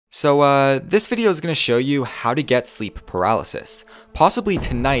This video is going to show you how to get sleep paralysis, possibly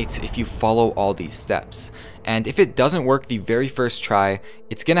tonight if you follow all these steps. And if it doesn't work the very first try,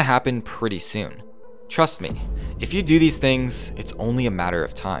 it's going to happen pretty soon. Trust me, if you do these things, it's only a matter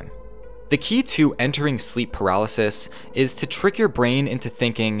of time. The key to entering sleep paralysis is to trick your brain into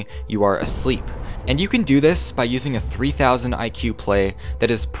thinking you are asleep. And you can do this by using a 3000 IQ play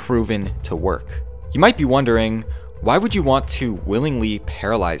that is proven to work. You might be wondering, why would you want to willingly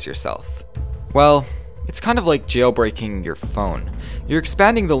paralyze yourself? Well, it's kind of like jailbreaking your phone. You're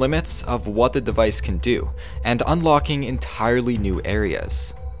expanding the limits of what the device can do and unlocking entirely new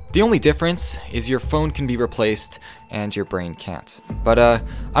areas. The only difference is your phone can be replaced and your brain can't. But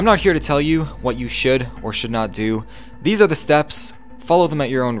I'm not here to tell you what you should or should not do. These are the steps. Follow them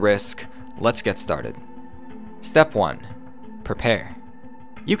at your own risk. Let's get started. Step 1. Prepare.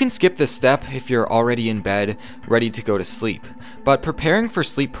 You can skip this step if you're already in bed, ready to go to sleep, but preparing for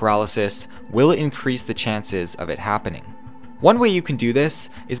sleep paralysis will increase the chances of it happening. One way you can do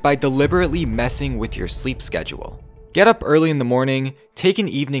this is by deliberately messing with your sleep schedule. Get up early in the morning, take an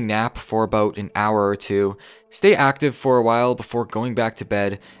evening nap for about an hour or two, stay active for a while before going back to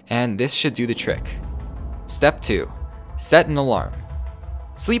bed, and this should do the trick. Step 2. Set an alarm.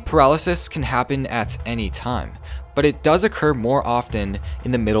 Sleep paralysis can happen at any time, but it does occur more often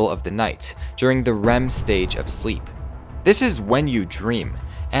in the middle of the night, during the REM stage of sleep. This is when you dream,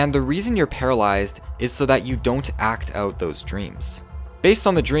 and the reason you're paralyzed is so that you don't act out those dreams. Based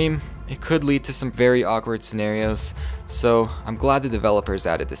on the dream, it could lead to some very awkward scenarios, so I'm glad the developers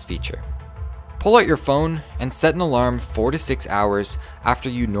added this feature. Pull out your phone and set an alarm 4 to 6 hours after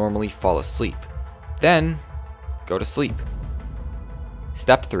you normally fall asleep. Then, go to sleep.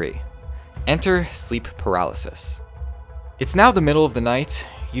 Step 3. Enter sleep paralysis. It's now the middle of the night,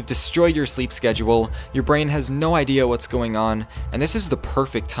 you've destroyed your sleep schedule, your brain has no idea what's going on, and this is the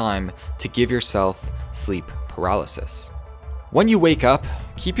perfect time to give yourself sleep paralysis. When you wake up,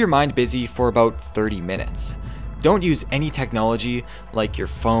 keep your mind busy for about 30 minutes. Don't use any technology like your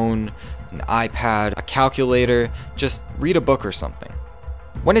phone, an iPad, a calculator, just read a book or something.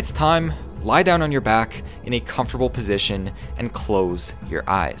 When it's time, lie down on your back in a comfortable position and close your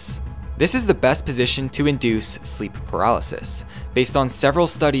eyes. This is the best position to induce sleep paralysis, based on several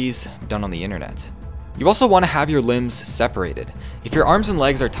studies done on the internet. You also want to have your limbs separated. If your arms and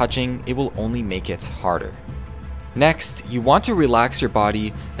legs are touching, it will only make it harder. Next, you want to relax your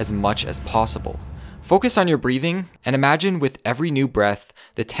body as much as possible. Focus on your breathing and imagine with every new breath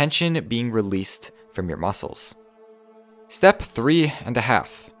the tension being released from your muscles. Step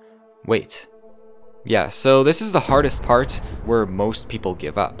 3.5. Wait. Yeah, so this is the hardest part where most people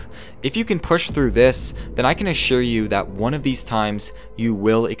give up. If you can push through this, then I can assure you that one of these times you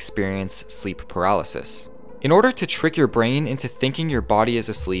will experience sleep paralysis. In order to trick your brain into thinking your body is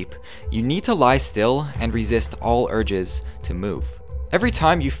asleep, you need to lie still and resist all urges to move. Every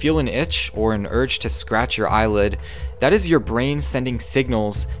time you feel an itch or an urge to scratch your eyelid, that is your brain sending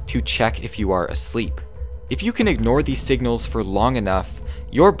signals to check if you are asleep. If you can ignore these signals for long enough,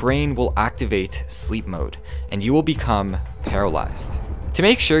 your brain will activate sleep mode and you will become paralyzed. To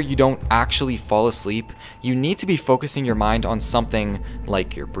make sure you don't actually fall asleep, you need to be focusing your mind on something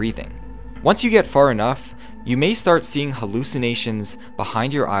like your breathing. Once you get far enough, you may start seeing hallucinations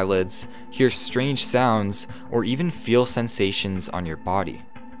behind your eyelids, hear strange sounds, or even feel sensations on your body.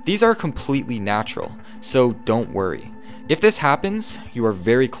 These are completely natural, so don't worry. If this happens, you are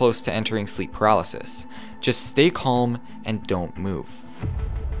very close to entering sleep paralysis. Just stay calm and don't move.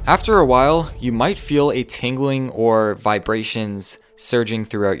 After a while, you might feel a tingling or vibrations surging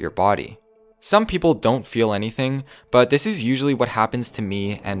throughout your body. Some people don't feel anything, but this is usually what happens to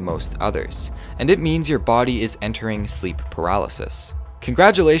me and most others, and it means your body is entering sleep paralysis.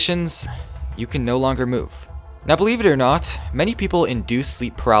 Congratulations, you can no longer move. Now believe it or not, many people induce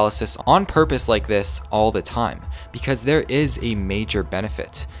sleep paralysis on purpose like this all the time, because there is a major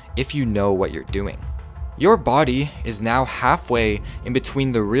benefit if you know what you're doing. Your body is now halfway in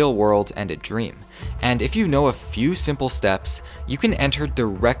between the real world and a dream, and if you know a few simple steps, you can enter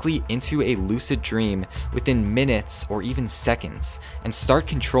directly into a lucid dream within minutes or even seconds and start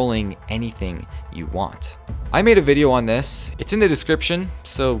controlling anything you want. I made a video on this, it's in the description,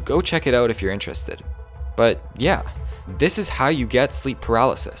 so go check it out if you're interested. But yeah, this is how you get sleep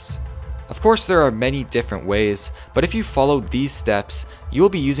paralysis. Of course, there are many different ways, but if you follow these steps, you will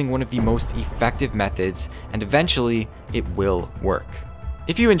be using one of the most effective methods, and eventually, it will work.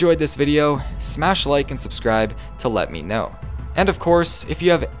 If you enjoyed this video, smash like and subscribe to let me know. And of course, if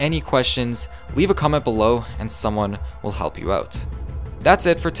you have any questions, leave a comment below and someone will help you out. That's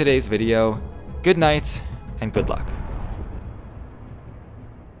it for today's video. Good night and good luck.